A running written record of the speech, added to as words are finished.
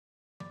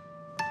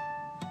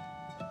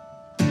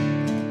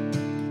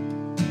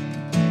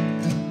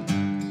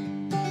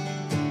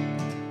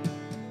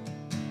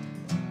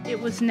It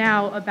was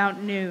now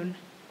about noon,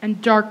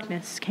 and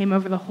darkness came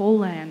over the whole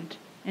land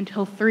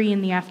until 3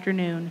 in the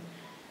afternoon,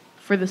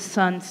 for the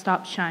sun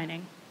stopped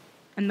shining,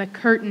 and the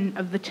curtain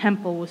of the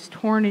temple was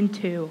torn in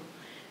two.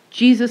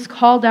 Jesus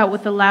called out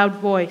with a loud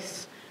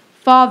voice,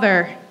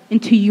 "Father,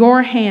 into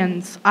your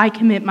hands I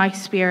commit my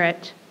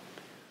spirit."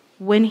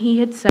 When he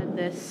had said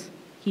this,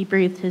 he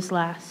breathed his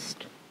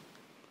last.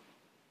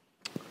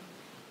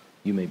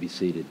 You may be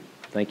seated.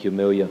 Thank you,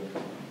 Amelia.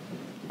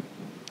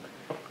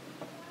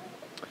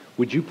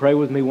 Would you pray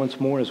with me once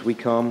more as we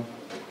come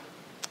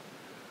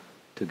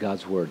to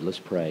God's Word? Let's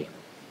pray.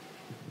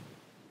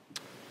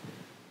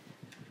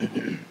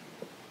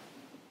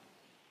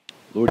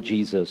 Lord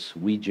Jesus,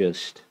 we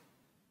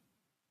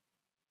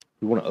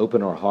want to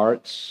open our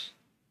hearts.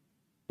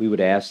 We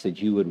would ask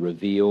that you would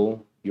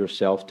reveal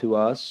yourself to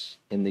us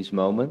in these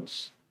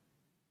moments.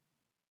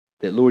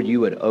 That, Lord, you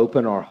would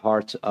open our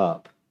hearts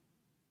up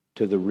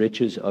to the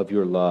riches of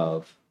your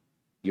love,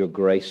 your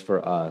grace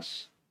for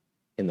us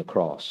in the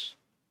cross.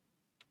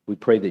 We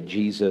pray that,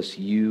 Jesus,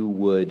 you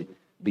would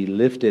be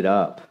lifted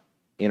up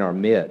in our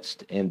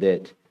midst and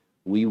that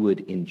we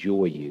would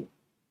enjoy you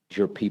as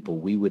your people.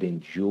 We would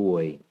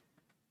enjoy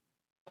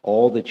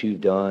all that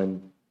you've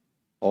done,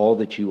 all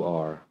that you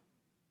are.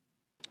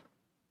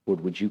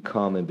 Lord, would you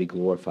come and be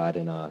glorified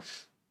in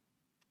us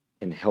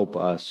and help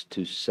us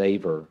to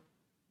savor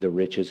the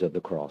riches of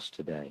the cross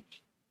today. In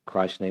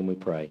Christ's name we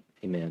pray.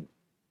 Amen.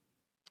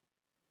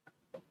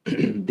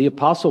 The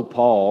Apostle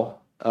Paul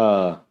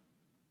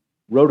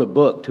wrote a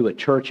book to a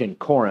church in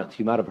Corinth.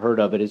 You might have heard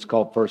of it. It's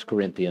called 1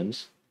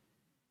 Corinthians.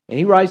 And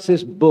he writes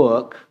this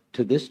book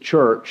to this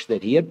church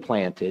that he had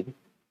planted.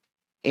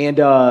 And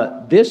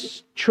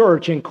this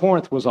church in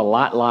Corinth was a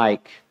lot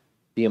like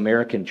the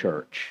American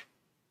church.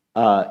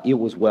 It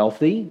was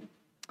wealthy.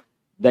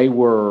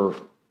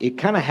 It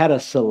kind of had a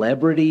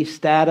celebrity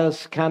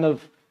status, kind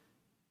of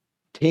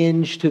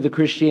tinge to the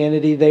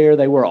Christianity there.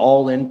 They were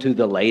all into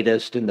the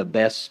latest and the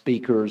best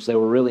speakers. They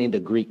were really into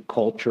Greek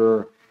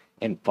culture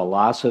and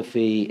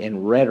philosophy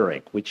and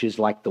rhetoric, which is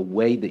like the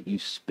way that you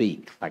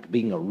speak, like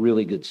being a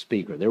really good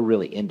speaker. They're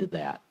really into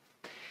that.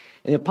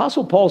 And the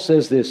Apostle Paul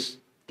says this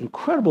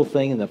incredible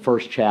thing in the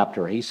first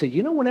chapter. He said,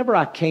 whenever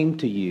I came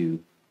to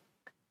you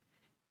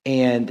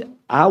and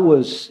I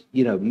was,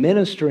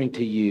 ministering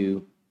to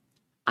you,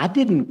 I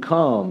didn't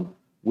come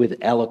with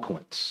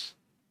eloquence.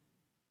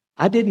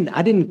 I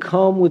didn't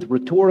come with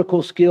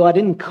rhetorical skill. I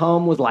didn't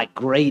come with like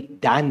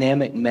great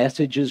dynamic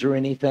messages or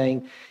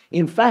anything.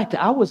 In fact,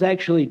 I was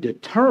actually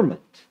determined.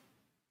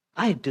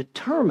 I had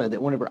determined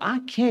that whenever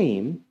I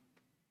came,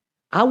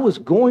 I was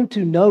going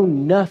to know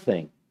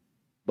nothing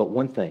but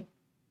one thing: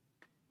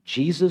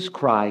 Jesus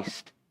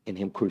Christ and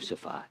Him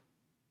crucified.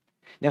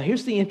 Now,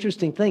 here's the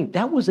interesting thing.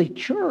 That was a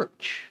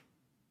church.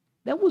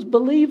 That was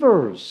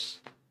believers.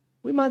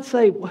 We might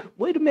say,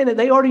 wait a minute,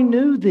 they already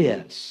knew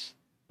this.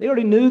 They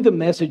already knew the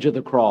message of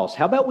the cross.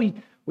 How about we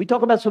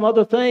talk about some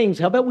other things?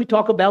 How about we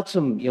talk about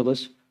some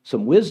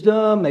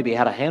wisdom, maybe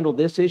how to handle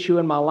this issue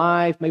in my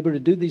life, maybe to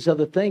do these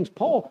other things?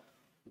 Paul,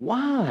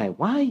 why?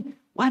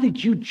 Why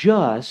did you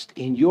just,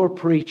 in your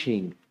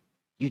preaching,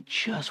 you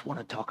just want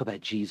to talk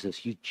about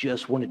Jesus? You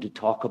just wanted to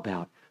talk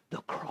about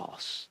the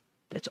cross.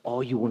 That's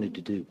all you wanted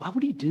to do. Why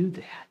would he do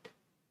that?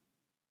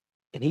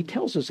 And he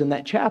tells us in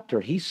that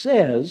chapter, he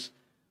says,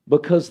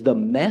 because the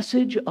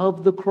message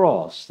of the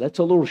cross, that's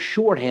a little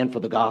shorthand for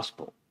the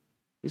gospel.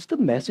 It's the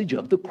message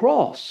of the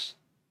cross,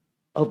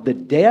 of the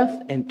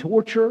death and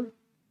torture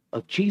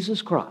of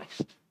Jesus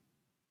Christ.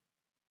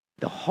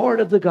 The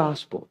heart of the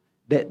gospel,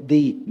 that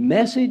the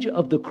message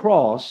of the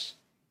cross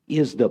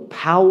is the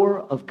power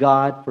of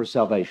God for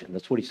salvation.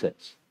 That's what he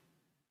says.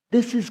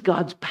 This is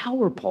God's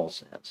power, Paul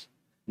says.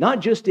 Not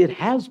just it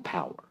has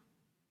power,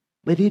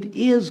 but it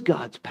is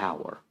God's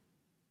power.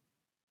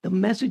 The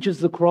message of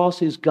the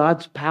cross is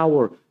God's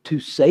power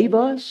to save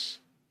us,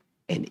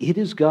 and it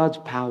is God's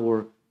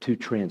power to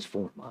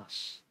transform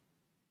us.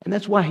 And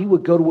that's why he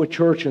would go to a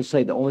church and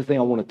say, the only thing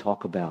I want to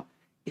talk about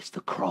is the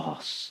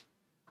cross.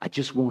 I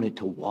just want it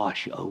to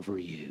wash over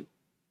you.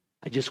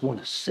 I just want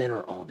to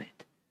center on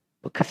it.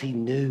 Because he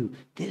knew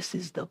this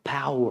is the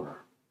power.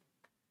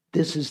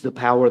 This is the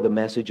power of the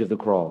message of the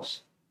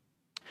cross.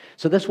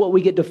 So that's what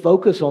we get to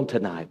focus on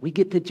tonight. We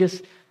get to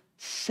just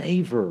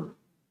savor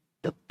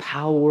the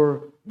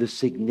power, the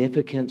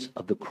significance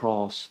of the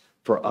cross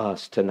for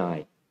us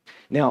tonight.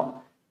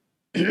 Now,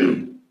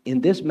 in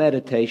this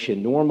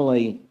meditation,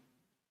 normally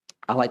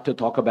I like to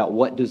talk about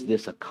what does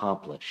this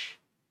accomplish?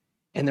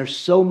 And there's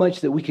so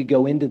much that we could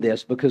go into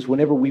this, because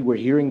whenever we were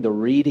hearing the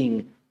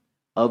reading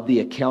of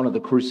the account of the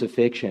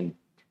crucifixion,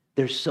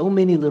 there's so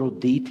many little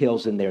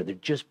details in there. They're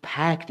just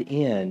packed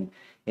in,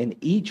 and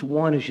each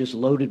one is just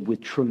loaded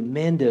with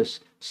tremendous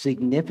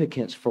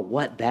significance for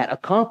what that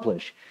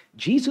accomplished.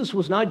 Jesus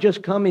was not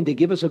just coming to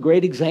give us a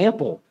great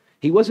example.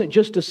 He wasn't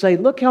just to say,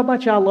 look how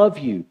much I love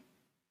you.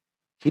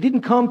 He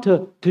didn't come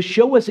to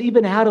show us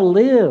even how to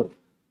live.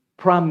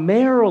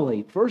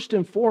 Primarily, first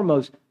and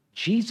foremost,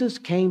 Jesus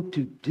came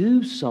to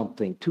do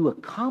something, to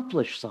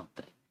accomplish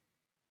something.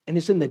 And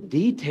it's in the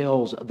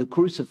details of the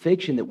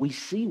crucifixion that we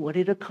see what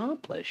it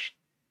accomplished.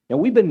 Now,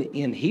 we've been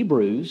in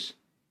Hebrews,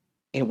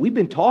 and we've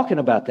been talking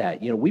about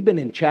that. We've been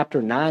in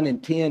chapter 9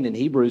 and 10 in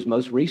Hebrews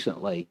most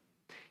recently.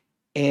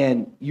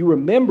 And you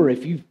remember,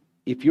 if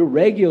you're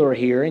regular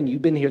here and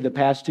you've been here the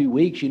past 2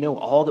 weeks, you know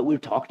all that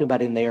we've talked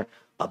about in there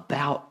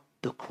about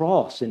the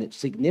cross and its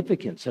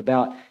significance,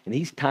 and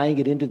he's tying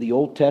it into the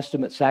Old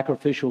Testament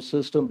sacrificial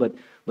system, but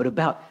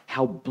about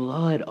how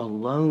blood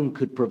alone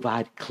could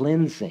provide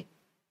cleansing.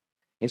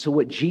 And so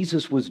what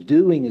Jesus was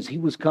doing is he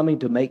was coming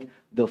to make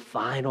the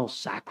final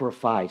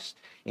sacrifice.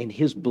 And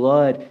his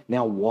blood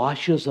now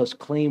washes us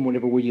clean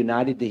whenever we're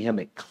united to him.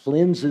 It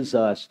cleanses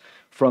us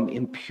from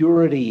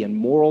impurity and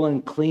moral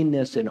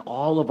uncleanness and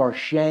all of our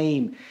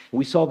shame. And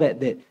we saw that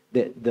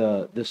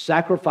the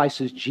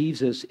sacrifices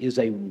Jesus is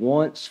a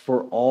once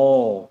for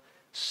all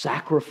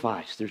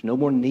sacrifice. There's no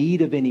more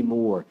need of any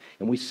more.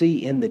 And we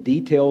see in the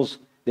details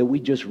that we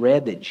just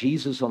read that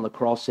Jesus on the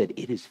cross said,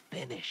 "It is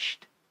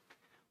finished."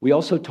 We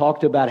also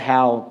talked about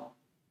how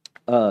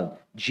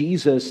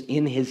Jesus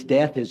in his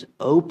death has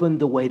opened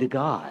the way to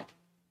God.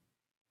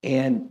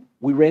 And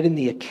we read in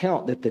the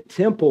account that the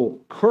temple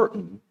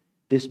curtain,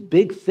 this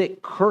big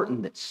thick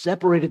curtain that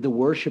separated the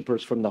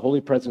worshipers from the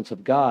holy presence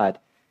of God,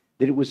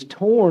 that it was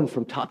torn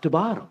from top to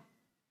bottom,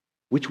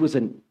 which was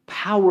a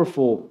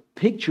powerful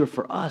picture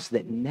for us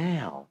that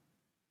now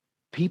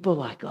people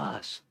like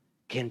us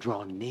can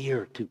draw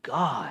near to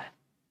God.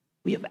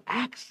 We have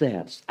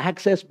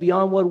access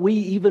beyond what we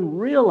even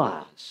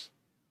realize.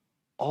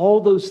 All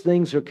those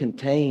things are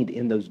contained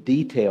in those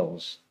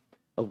details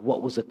of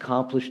what was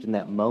accomplished in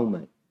that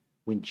moment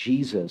when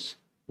Jesus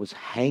was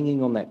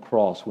hanging on that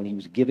cross, when he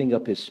was giving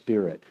up his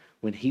spirit,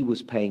 when he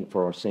was paying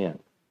for our sin.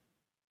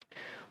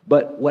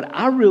 But what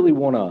I really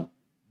want to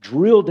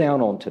drill down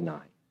on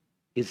tonight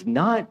is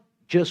not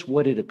just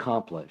what it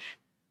accomplished,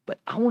 but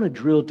I want to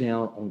drill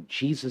down on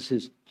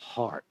Jesus's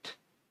heart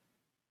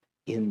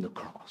in the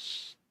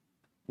cross.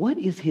 What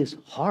is his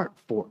heart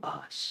for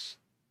us?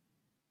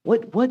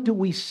 What do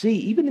we see,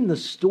 even in the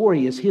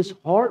story, is his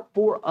heart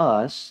for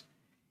us,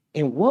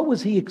 and what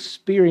was he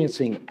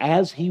experiencing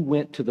as he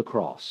went to the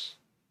cross?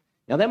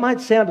 Now, that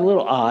might sound a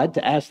little odd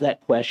to ask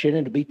that question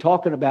and to be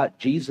talking about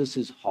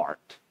Jesus'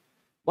 heart.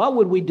 Why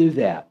would we do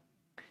that?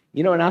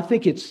 And I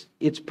think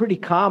it's pretty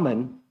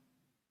common.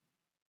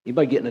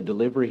 Anybody getting a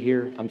delivery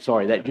here? I'm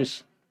sorry, that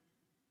just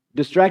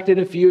distracted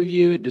a few of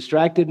you. It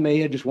distracted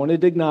me. I just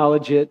wanted to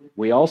acknowledge it.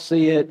 We all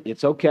see it.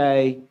 It's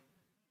okay.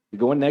 You're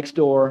going next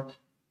door.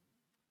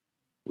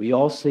 We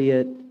all see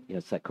it. Yeah,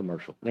 it's that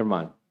commercial. Never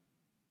mind.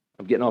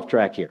 I'm getting off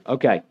track here.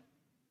 Okay.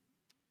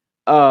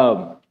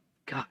 God,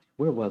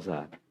 where was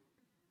I?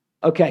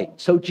 Okay,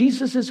 so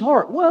Jesus'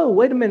 heart. Whoa,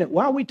 wait a minute.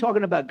 Why are we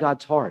talking about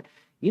God's heart?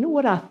 You know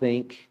what I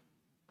think?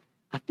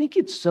 I think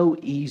it's so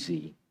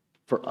easy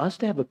for us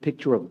to have a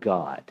picture of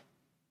God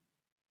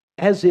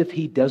as if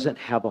he doesn't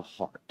have a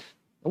heart.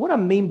 And what I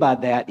mean by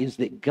that is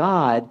that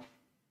God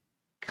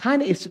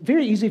it's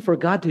very easy for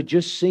God to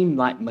just seem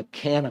like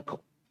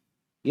mechanical,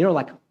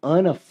 like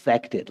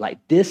unaffected,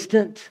 like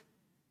distant,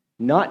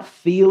 not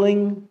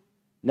feeling,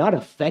 not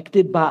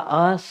affected by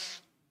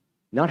us,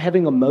 not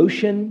having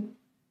emotion.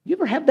 You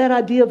ever have that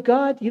idea of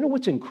God? You know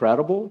what's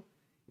incredible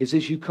is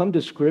as you come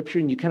to Scripture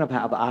and you kind of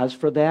have eyes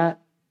for that,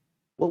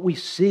 what we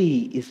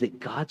see is that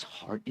God's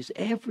heart is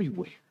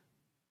everywhere.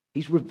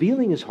 He's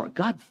revealing his heart.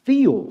 God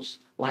feels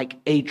like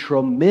a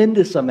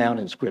tremendous amount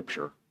in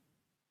Scripture.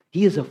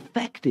 He is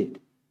affected.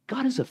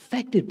 God is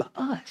affected by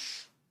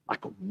us, like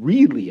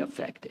really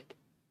affected.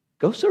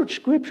 Go search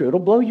Scripture. It'll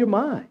blow your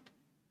mind.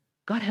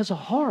 God has a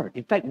heart.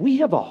 In fact, we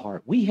have a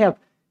heart. We have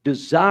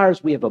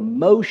desires. We have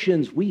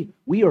emotions. We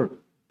are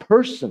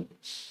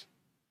persons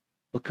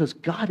because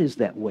God is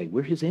that way.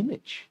 We're his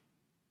image.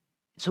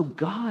 So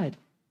God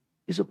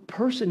is a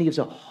person. He has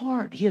a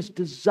heart. He has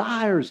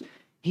desires.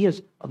 He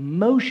has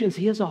emotions.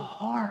 He has a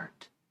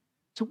heart.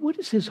 So what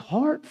is his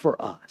heart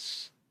for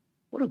us?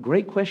 What a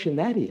great question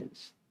that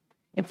is.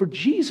 And for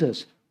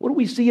Jesus, what do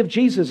we see of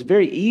Jesus?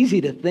 Very easy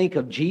to think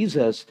of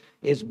Jesus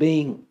as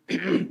being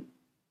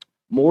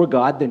more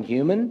God than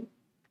human.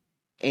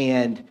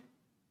 And,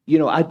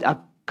 I've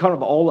kind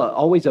of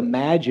always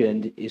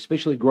imagined,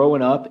 especially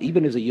growing up,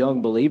 even as a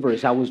young believer,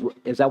 as I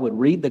would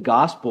read the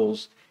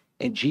Gospels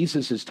and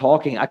Jesus is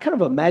talking, I kind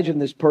of imagine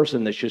this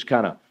person that's just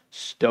kind of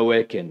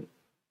stoic and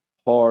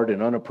hard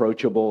and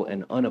unapproachable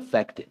and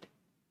unaffected.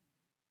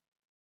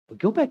 But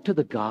go back to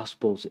the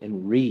Gospels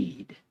and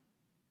read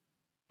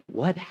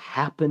what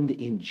happened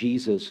in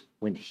Jesus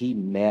when he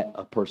met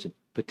a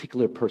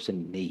particular person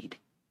in need,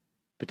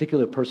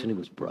 particular person who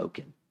was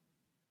broken.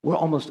 We're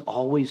almost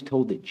always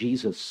told that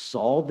Jesus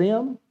saw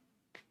them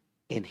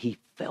and he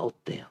felt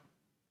them.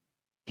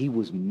 He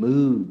was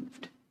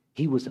moved.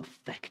 He was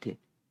affected.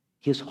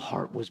 His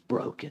heart was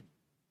broken.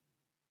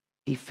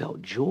 He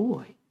felt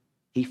joy.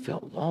 He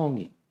felt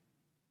longing.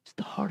 It's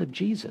the heart of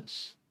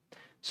Jesus.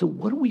 So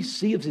what do we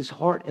see of his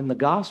heart in the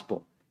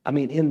gospel? I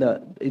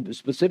mean,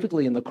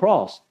 specifically in the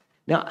cross.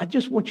 Now, I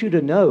just want you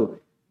to know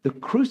the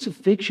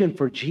crucifixion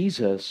for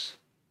Jesus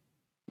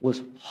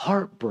was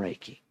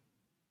heartbreaking.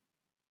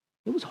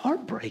 It was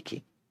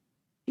heartbreaking.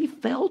 He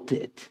felt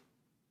it.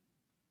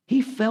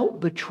 He felt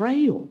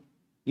betrayal.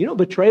 You know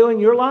betrayal in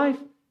your life?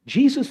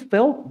 Jesus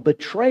felt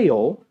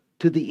betrayal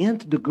to the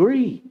nth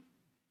degree.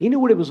 He knew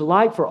what it was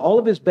like for all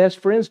of his best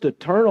friends to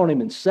turn on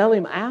him and sell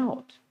him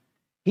out.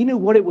 He knew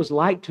what it was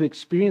like to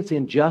experience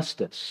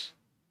injustice.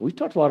 We've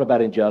talked a lot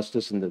about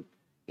injustice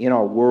in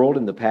our world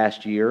in the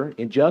past year.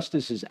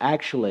 Injustice has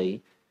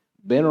actually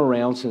been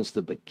around since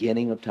the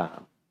beginning of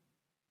time.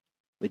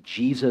 But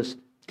Jesus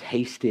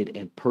tasted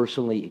and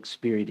personally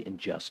experienced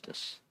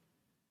injustice.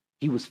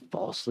 He was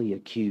falsely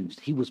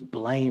accused. He was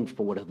blamed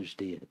for what others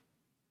did.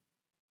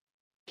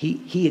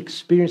 He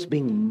experienced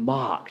being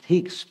mocked. He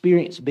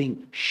experienced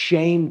being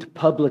shamed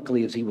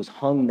publicly as he was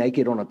hung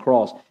naked on a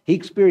cross. He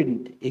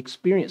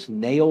experienced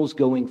nails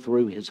going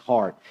through his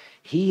heart.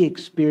 He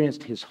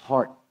experienced his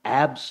heart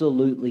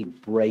absolutely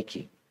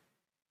breaking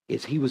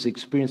as he was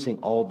experiencing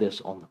all this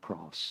on the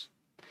cross.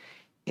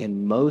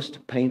 And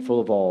most painful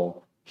of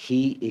all,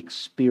 he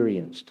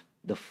experienced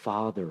the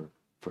Father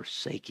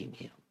forsaking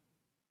him.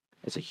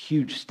 It's a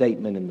huge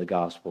statement in the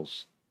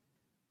Gospels,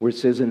 where it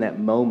says in that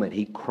moment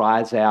he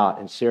cries out,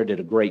 and Sarah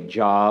did a great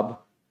job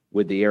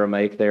with the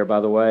Aramaic there, by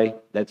the way.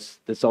 That's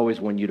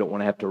always one you don't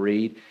want to have to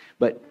read.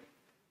 But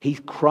he's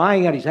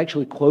crying out. He's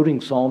actually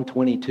quoting Psalm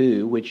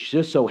 22, which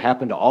just so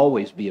happened to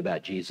always be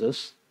about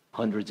Jesus,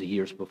 hundreds of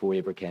years before he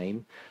ever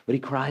came. But he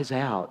cries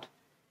out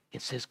and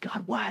says,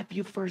 God, why have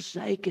you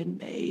forsaken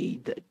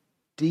me? The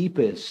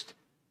deepest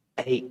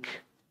ache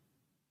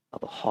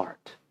of a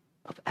heart,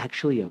 of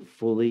actually a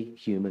fully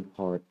human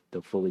heart, though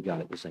fully God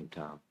at the same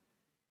time.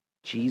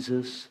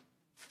 Jesus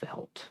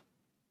felt.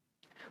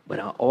 But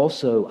I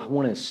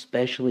want to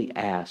especially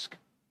ask,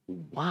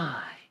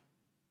 why?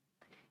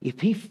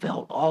 If he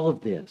felt all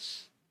of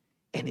this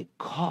and it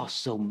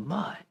cost so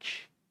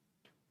much,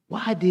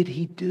 why did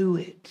he do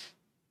it?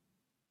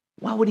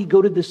 Why would he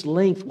go to this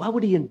length? Why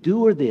would he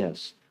endure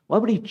this? Why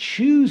would he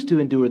choose to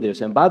endure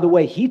this? And by the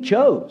way, he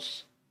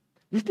chose.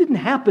 This didn't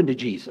happen to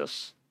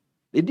Jesus.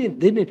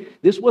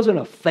 This wasn't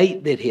a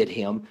fate that hit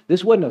him.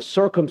 This wasn't a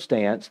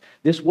circumstance.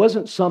 This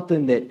wasn't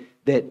something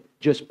that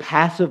just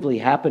passively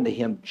happened to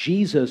him.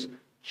 Jesus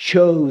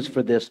chose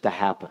for this to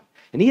happen.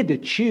 And he had to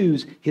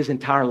choose his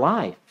entire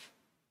life.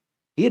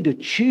 He had to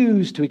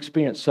choose to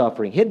experience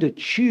suffering. He had to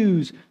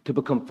choose to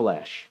become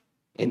flesh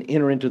and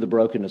enter into the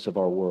brokenness of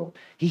our world.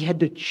 He had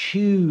to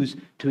choose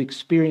to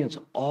experience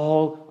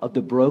all of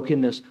the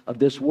brokenness of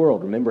this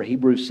world. Remember,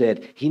 Hebrews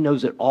said he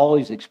knows it all.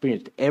 He's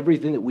experienced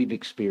everything that we've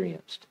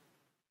experienced.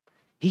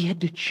 He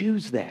had to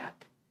choose that.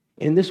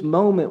 In this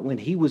moment when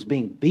he was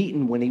being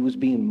beaten, when he was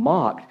being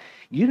mocked,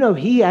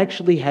 he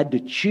actually had to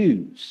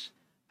choose,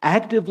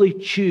 actively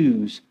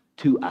choose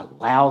to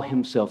allow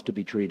himself to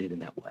be treated in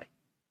that way.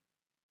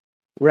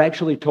 We're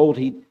actually told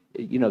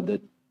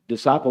the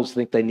disciples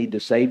think they need to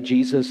save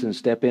Jesus and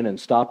step in and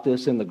stop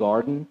this in the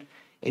garden.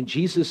 And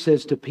Jesus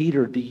says to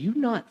Peter, do you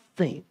not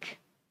think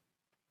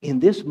in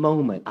this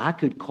moment I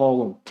could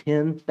call on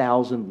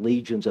 10,000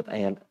 legions of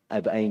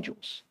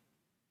angels?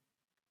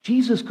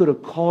 Jesus could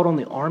have called on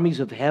the armies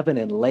of heaven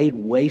and laid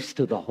waste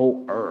to the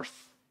whole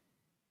earth.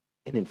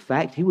 And in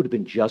fact, he would have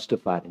been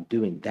justified in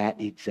doing that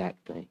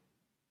exact thing.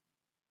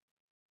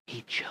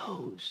 He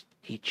chose,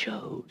 he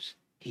chose,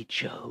 he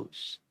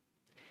chose.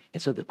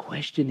 And so the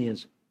question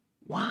is,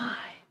 why?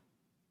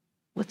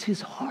 What's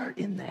his heart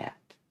in that?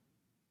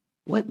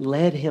 What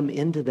led him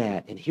into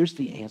that? And here's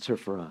the answer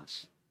for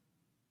us.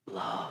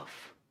 Love.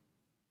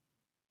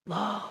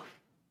 Love.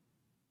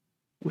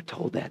 We're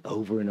told that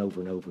over and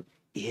over and over.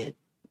 It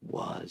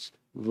was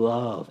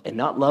love. And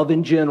not love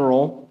in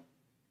general,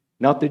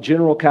 not the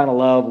general kind of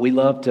love we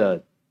love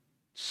to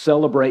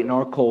celebrate in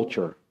our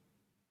culture.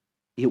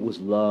 It was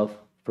love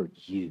for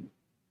you.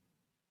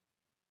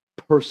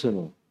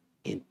 Personal,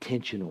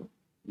 intentional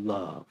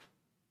love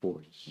for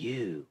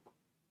you.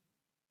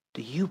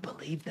 Do you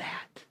believe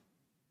that?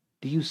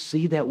 Do you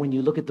see that when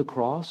you look at the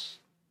cross?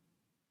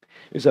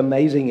 It's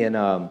amazing in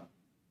 1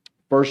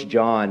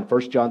 John.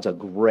 1 John's a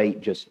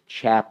great just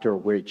chapter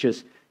where it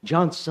just,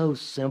 John's so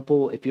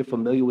simple. If you're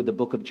familiar with the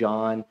book of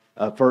John,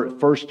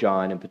 1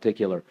 John in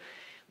particular.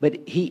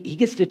 But he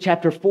gets to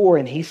chapter 4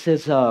 and he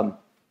says,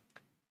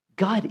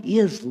 God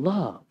is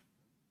love.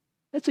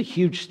 That's a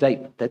huge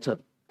statement. That's a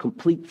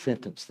complete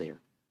sentence there.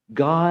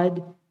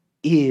 God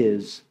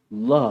is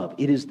love.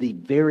 It is the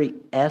very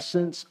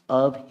essence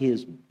of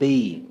his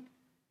being.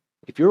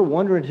 If you're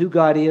wondering who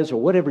God is or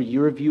whatever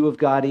your view of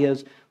God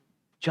is,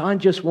 John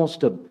just wants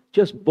to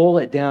just boil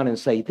it down and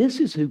say, this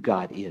is who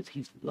God is.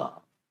 He's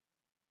love.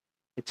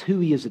 It's who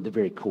he is at the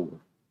very core.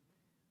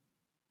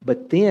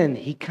 But then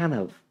he kind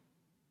of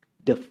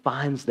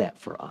defines that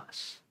for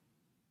us.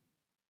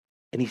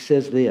 And he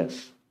says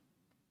this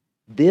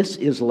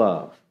is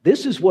love.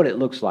 This is what it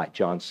looks like,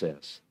 John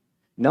says.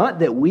 Not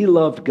that we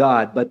loved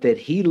God, but that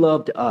he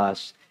loved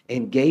us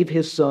and gave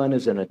his son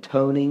as an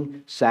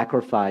atoning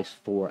sacrifice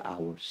for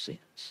our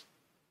sins.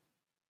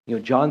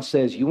 John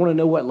says, you want to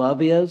know what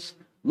love is?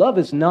 Love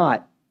is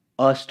not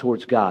us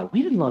towards God.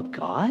 We didn't love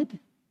God.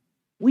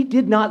 We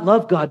did not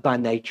love God by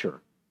nature.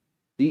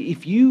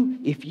 If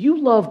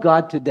you love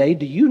God today,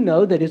 do you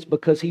know that it's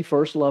because he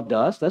first loved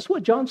us? That's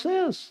what John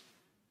says.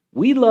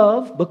 We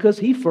love because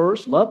he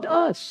first loved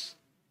us.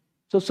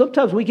 So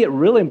sometimes we get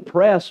real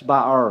impressed by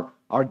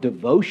our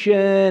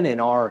devotion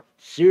and our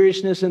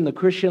seriousness in the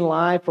Christian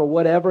life or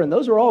whatever, and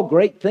those are all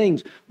great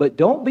things, but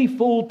don't be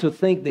fooled to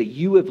think that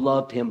you have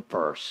loved him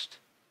first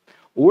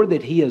or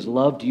that he has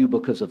loved you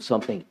because of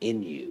something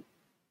in you.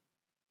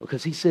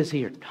 Because he says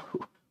here,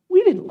 no,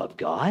 we didn't love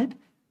God.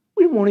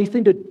 We didn't want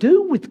anything to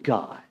do with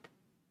God.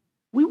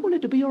 We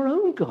wanted to be our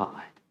own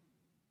God.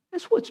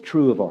 That's what's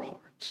true of our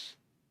hearts.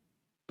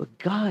 But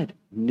God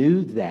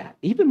knew that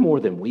even more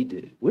than we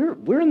do.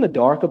 We're in the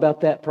dark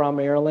about that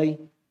primarily.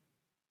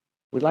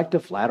 We like to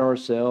flatter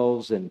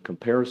ourselves and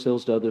compare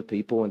ourselves to other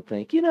people and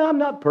think, I'm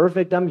not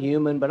perfect, I'm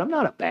human, but I'm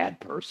not a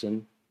bad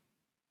person.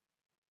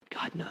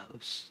 God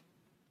knows.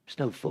 There's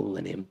no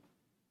fooling him.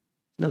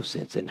 No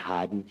sense in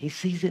hiding. He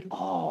sees it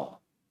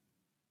all.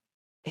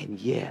 And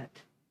yet,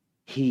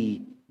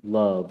 he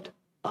loved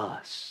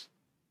us.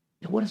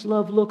 And what does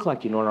love look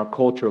like? In our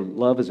culture,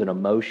 love is an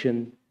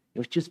emotion.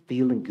 It's just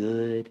feeling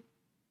good.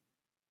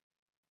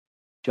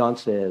 John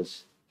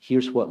says,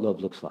 here's what love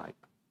looks like.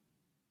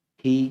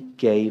 He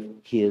gave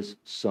his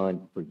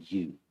son for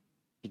you.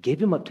 He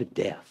gave him up to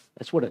death.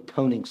 That's what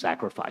atoning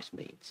sacrifice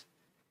means.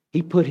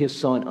 He put his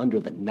son under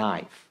the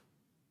knife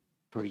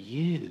for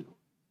you.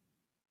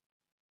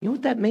 You know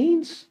what that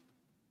means?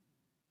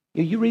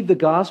 You read the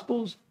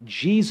Gospels,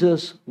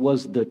 Jesus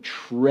was the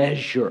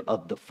treasure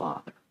of the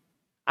Father.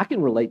 I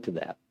can relate to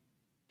that.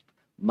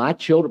 My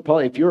children,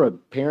 probably if you're a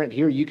parent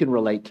here, you can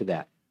relate to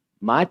that.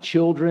 My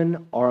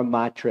children are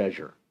my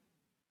treasure.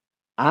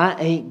 I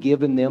ain't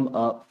giving them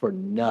up for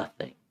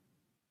nothing.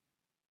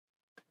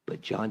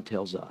 But John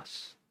tells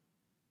us,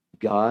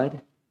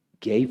 God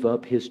gave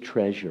up his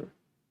treasure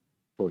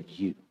for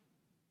you.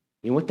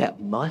 You know what that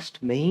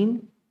must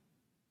mean?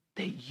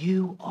 That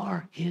you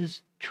are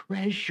his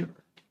treasure.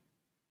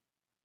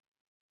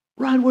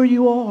 Right where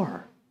you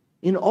are,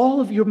 in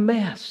all of your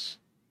mess,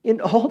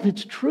 in all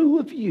that's true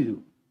of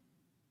you.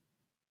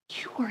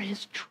 You are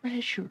his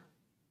treasure.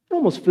 It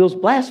almost feels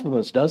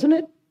blasphemous, doesn't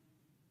it?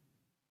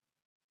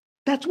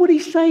 That's what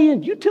he's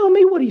saying. You tell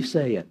me what he's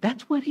saying.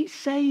 That's what he's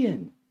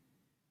saying.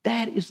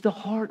 That is the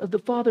heart of the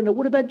Father. Now,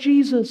 what about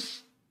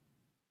Jesus?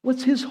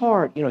 What's his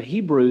heart?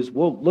 Hebrews,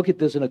 we'll look at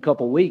this in a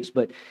couple weeks,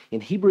 but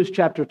in Hebrews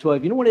chapter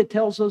 12, you know what it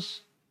tells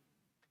us?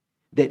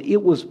 That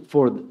it was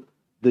for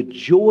the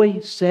joy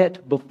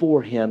set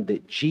before him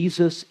that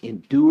Jesus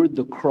endured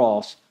the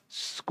cross,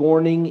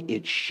 scorning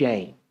its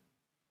shame.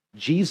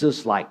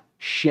 Jesus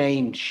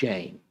shamed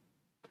shame.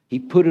 He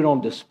put it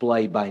on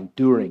display by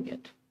enduring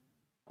it.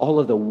 All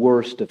of the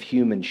worst of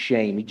human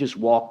shame. He just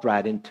walked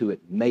right into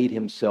it, made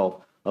himself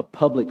a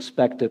public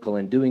spectacle.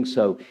 In doing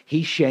so,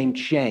 he shamed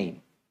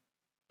shame.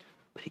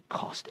 But it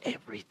cost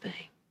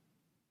everything.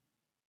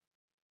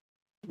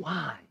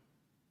 Why?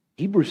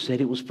 Hebrews said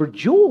it was for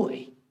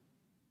joy.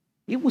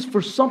 It was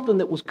for something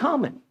that was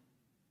coming.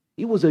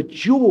 It was a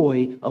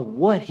joy of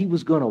what he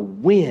was going to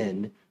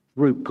win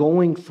through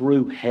going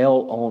through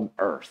hell on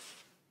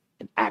earth,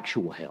 an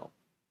actual hell.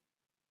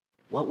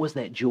 What was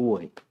that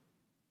joy?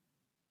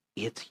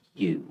 It's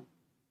you.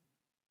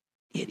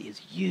 It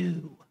is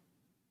you.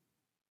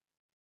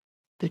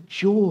 The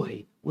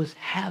joy was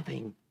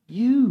having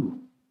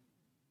you.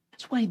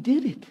 That's why he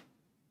did it.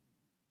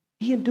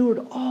 He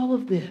endured all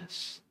of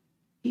this.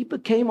 He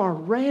became our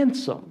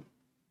ransom.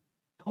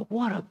 Oh,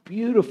 what a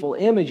beautiful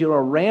image. A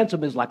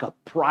ransom is like a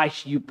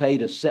price you pay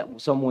to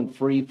set someone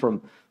free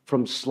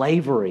from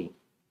slavery.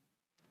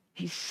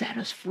 He set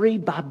us free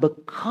by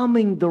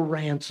becoming the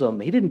ransom.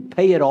 He didn't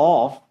pay it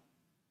off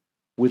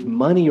with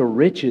money or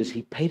riches.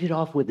 He paid it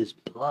off with his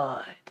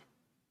blood,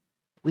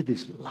 with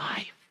his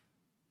life.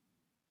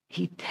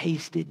 He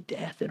tasted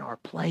death in our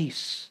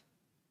place.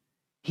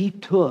 He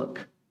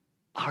took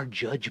our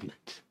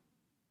judgment.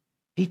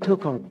 He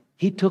took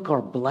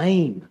our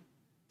blame.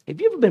 Have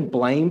you ever been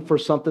blamed for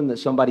something that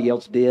somebody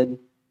else did?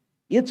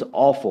 It's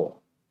awful.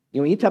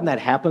 Anytime that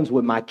happens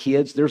with my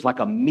kids, there's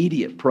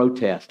immediate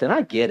protest, and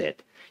I get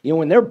it.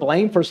 When they're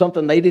blamed for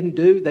something they didn't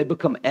do, they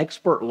become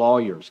expert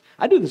lawyers.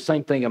 I do the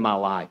same thing in my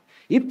life.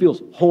 It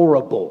feels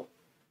horrible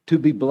to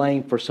be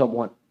blamed for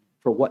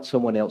what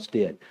someone else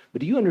did.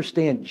 But do you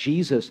understand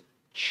Jesus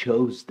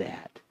chose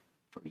that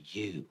for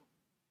you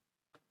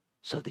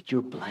so that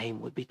your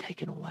blame would be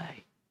taken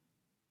away,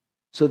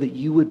 so that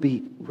you would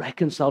be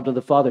reconciled to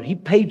the Father? He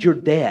paid your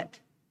debt.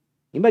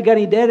 Anybody got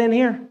any debt in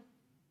here?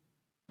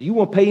 Do you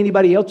want to pay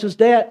anybody else's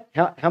debt?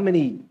 How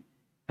many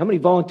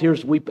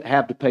volunteers do we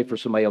have to pay for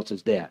somebody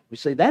else's debt? We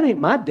say, that ain't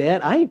my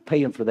debt. I ain't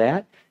paying for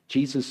that.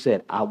 Jesus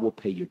said, I will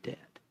pay your debt.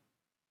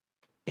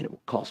 And it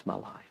will cost my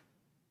life.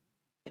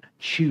 And I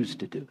choose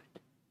to do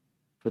it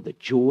for the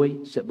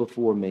joy set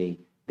before me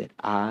that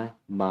I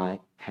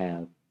might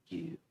have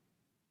you.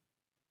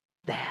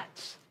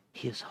 That's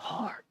his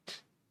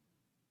heart.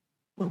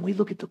 When we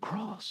look at the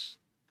cross,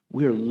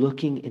 we're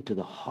looking into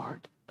the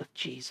heart of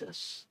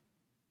Jesus.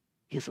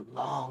 His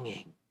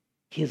longing,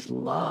 his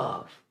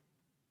love.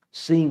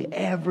 seeing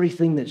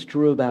everything that's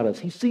true about us.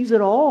 He sees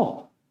it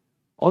all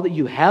that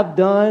you have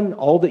done,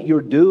 all that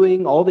you're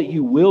doing, all that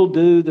you will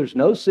do. There's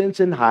no sense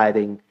in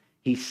hiding.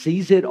 He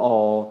sees it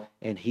all,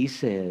 and he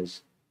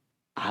says,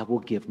 I will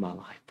give my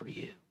life for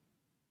you.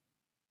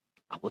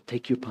 I will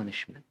take your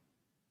punishment.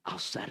 I'll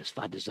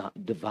satisfy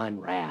divine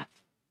wrath.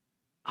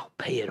 I'll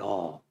pay it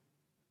all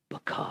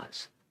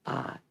because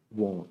I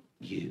want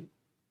you.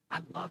 I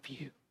love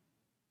you.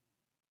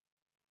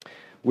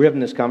 We're having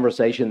this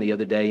conversation the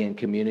other day in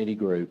community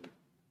group.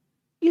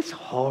 It's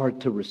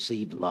hard to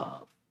receive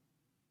love,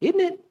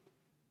 isn't it?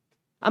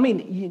 I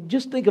mean, you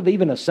just think of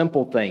even a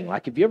simple thing.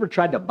 Like, if you ever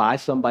tried to buy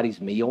somebody's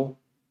meal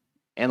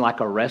and like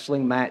a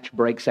wrestling match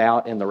breaks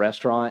out in the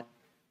restaurant,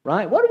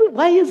 right?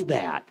 Why is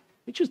that?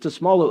 It's just a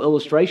small little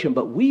illustration,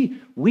 but we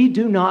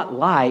do not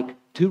like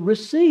to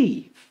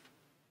receive.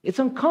 It's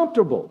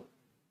uncomfortable.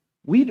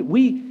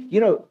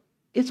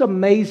 It's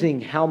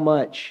amazing how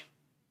much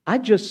I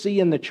just see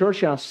in the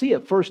church, and I see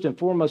it first and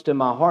foremost in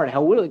my heart,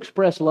 how we'll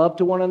express love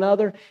to one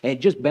another, and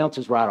it just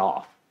bounces right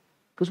off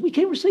because we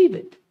can't receive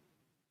it.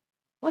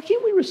 Why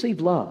can't we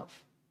receive love?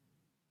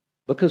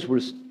 Because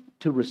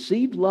to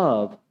receive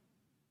love,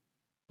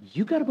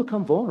 you got to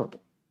become vulnerable.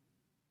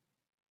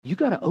 You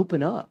got to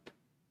open up.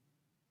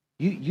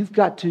 You've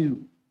got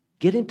to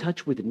get in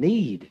touch with the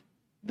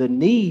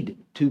need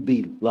to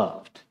be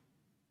loved.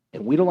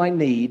 And we don't like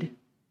need,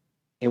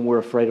 and we're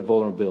afraid of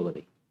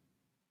vulnerability.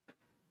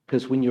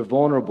 Because when you're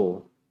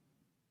vulnerable,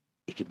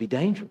 it can be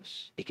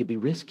dangerous. It can be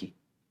risky.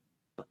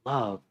 But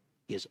love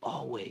is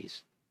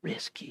always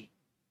risky.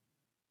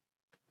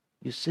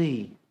 You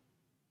see,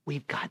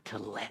 we've got to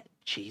let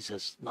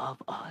Jesus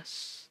love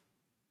us.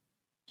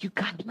 You've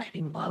got to let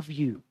him love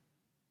you.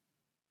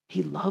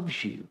 He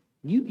loves you.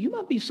 You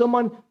might be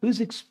someone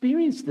who's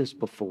experienced this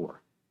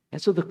before.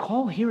 And so the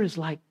call here is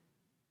like,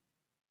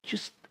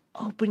 just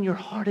open your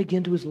heart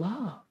again to his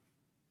love.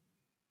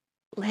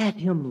 Let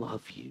him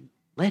love you.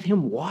 Let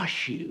him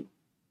wash you.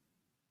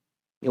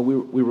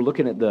 We were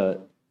looking at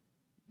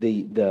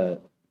the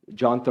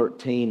John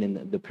 13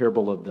 and the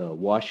parable of the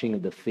washing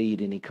of the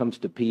feet, and he comes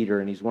to Peter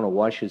and he's going to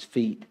wash his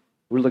feet.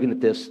 We're looking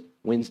at this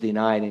Wednesday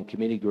night in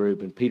community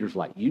group, and Peter's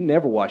like, you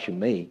never washing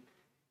me.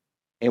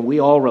 And we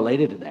all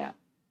related to that.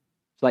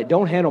 It's like,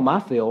 don't handle my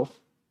filth.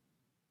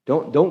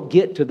 Don't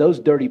get to those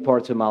dirty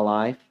parts of my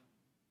life.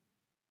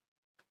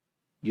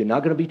 You're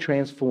not going to be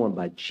transformed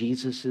by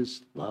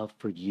Jesus' love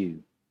for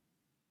you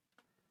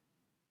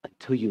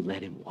until you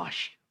let him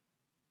wash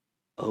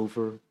you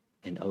over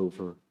and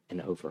over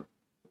and over.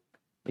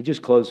 Let me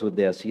just close with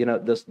this.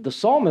 The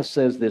psalmist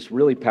says this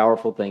really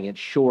powerful thing. It's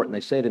short, and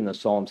they say it in the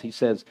Psalms. He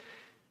says,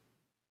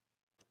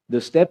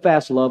 the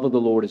steadfast love of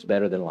the Lord is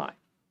better than life.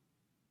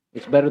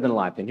 It's better than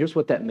life. And here's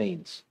what that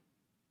means.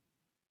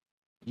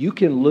 You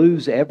can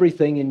lose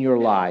everything in your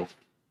life.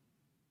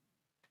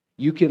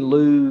 You can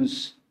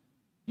lose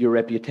your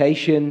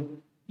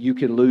reputation. You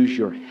can lose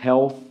your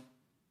health.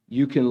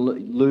 You can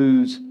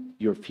lose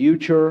your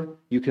future.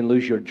 You can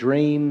lose your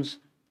dreams.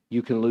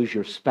 You can lose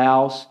your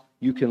spouse.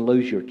 You can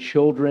lose your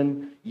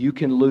children. You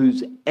can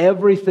lose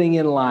everything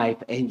in life.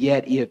 And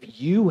yet,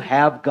 if you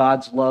have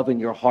God's love in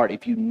your heart,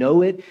 if you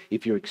know it,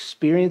 if you're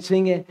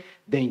experiencing it,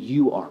 then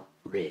you are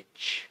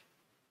rich.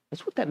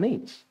 That's what that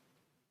means.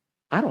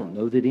 I don't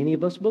know that any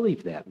of us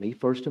believe that, me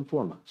first and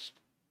foremost,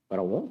 but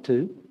I want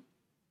to.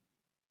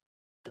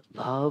 The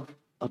love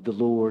of the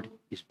Lord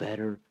is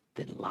better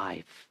than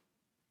life.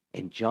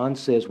 And John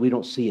says we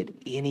don't see it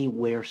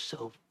anywhere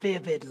so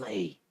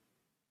vividly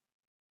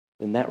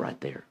than that right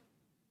there.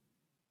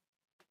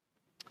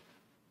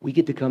 We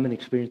get to come and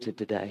experience it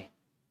today.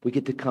 We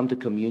get to come to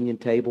communion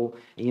table,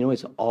 and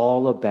it's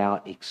all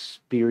about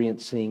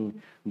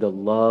experiencing the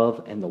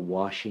love and the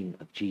washing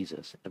of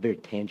Jesus in a very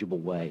tangible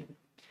way.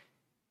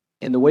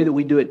 And the way that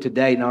we do it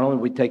today, not only are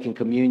we taking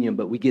communion,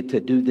 but we get to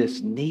do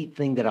this neat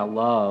thing that I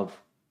love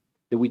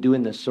that we do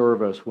in the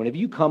service. Whenever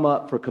you come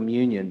up for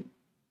communion,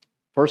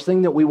 first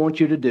thing that we want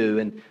you to do,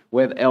 and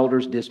we have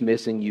elders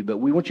dismissing you, but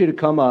we want you to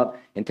come up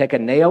and take a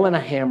nail and a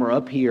hammer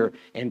up here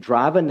and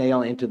drive a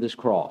nail into this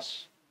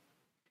cross.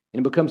 And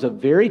it becomes a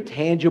very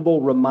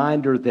tangible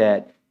reminder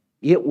that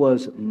it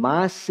was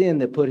my sin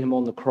that put him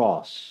on the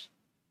cross.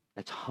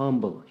 That's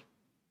humbling.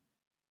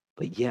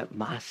 But yet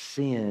my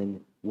sin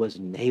was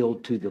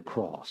nailed to the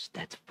cross.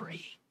 That's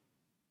free.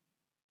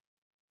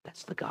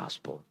 That's the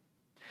gospel.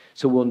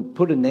 So we'll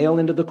put a nail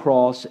into the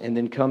cross and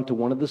then come to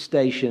one of the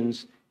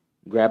stations,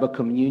 grab a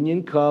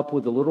communion cup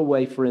with a little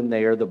wafer in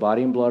there, the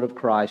body and blood of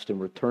Christ, and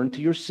return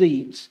to your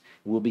seats.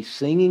 We'll be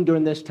singing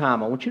during this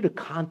time. I want you to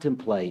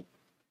contemplate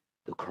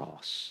the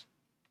cross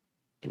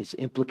and its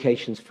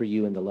implications for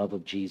you in the love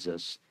of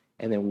Jesus.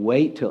 And then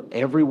wait till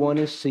everyone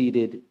is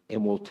seated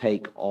and we'll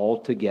take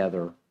all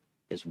together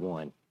as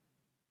one.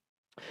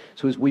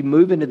 So as we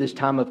move into this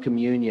time of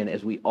communion,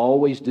 as we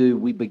always do,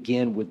 we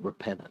begin with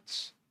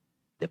repentance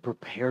that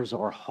prepares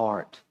our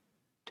heart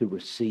to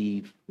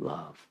receive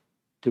love,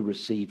 to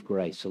receive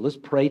grace. So let's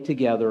pray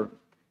together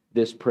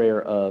this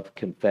prayer of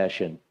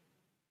confession.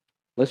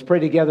 Let's pray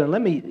together, and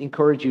let me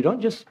encourage you,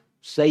 don't just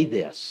say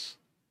this.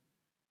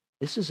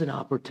 This is an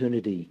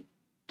opportunity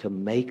to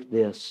make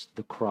this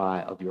the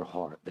cry of your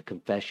heart, the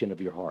confession of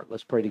your heart.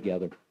 Let's pray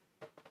together.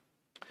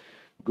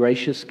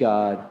 Gracious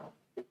God,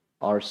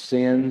 our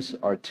sins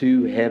are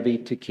too heavy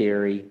to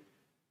carry,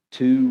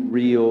 too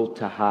real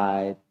to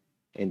hide,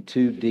 and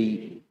too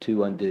deep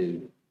to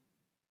undo.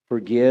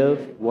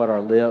 Forgive what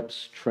our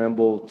lips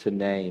tremble to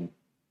name,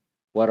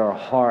 what our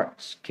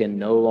hearts can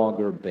no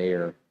longer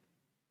bear,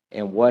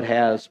 and what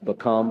has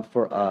become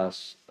for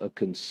us a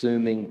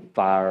consuming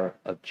fire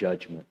of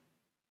judgment.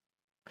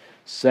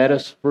 Set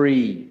us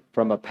free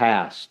from a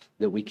past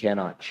that we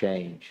cannot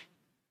change.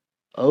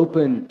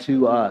 Open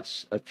to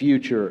us a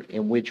future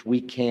in which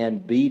we can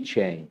be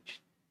changed,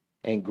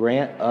 and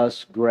grant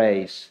us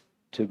grace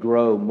to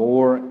grow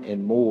more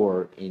and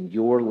more in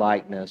your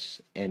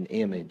likeness and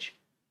image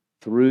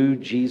through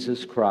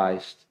Jesus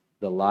Christ,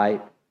 the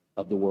light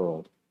of the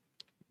world.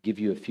 Give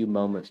you a few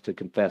moments to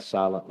confess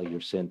silently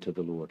your sin to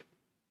the Lord.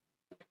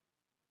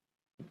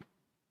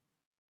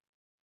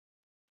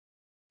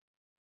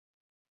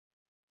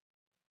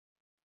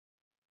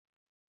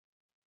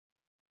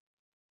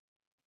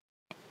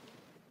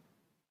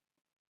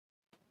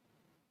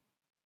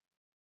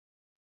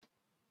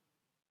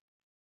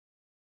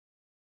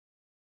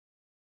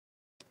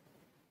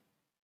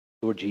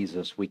 Lord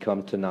Jesus, we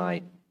come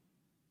tonight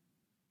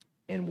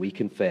and we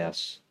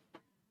confess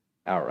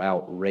our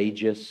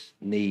outrageous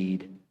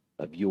need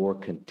of your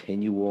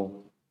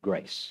continual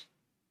grace.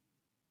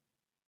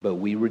 But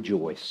we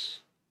rejoice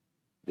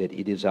that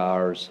it is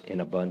ours in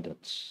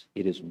abundance.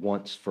 It is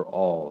once for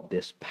all,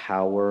 this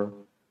power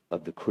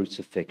of the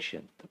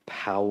crucifixion, the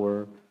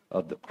power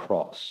of the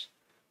cross.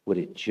 Would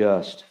it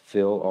just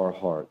fill our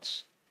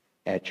hearts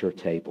at your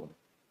table?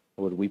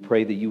 Lord, we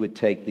pray that you would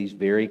take these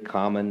very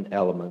common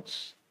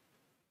elements,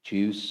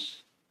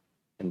 juice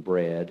and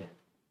bread,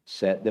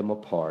 set them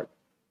apart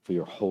for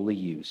your holy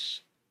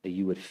use, that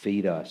you would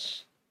feed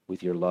us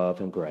with your love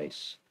and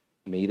grace.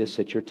 Meet us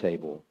at your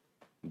table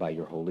by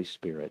your Holy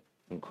Spirit.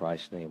 In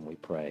Christ's name we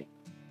pray.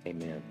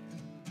 Amen.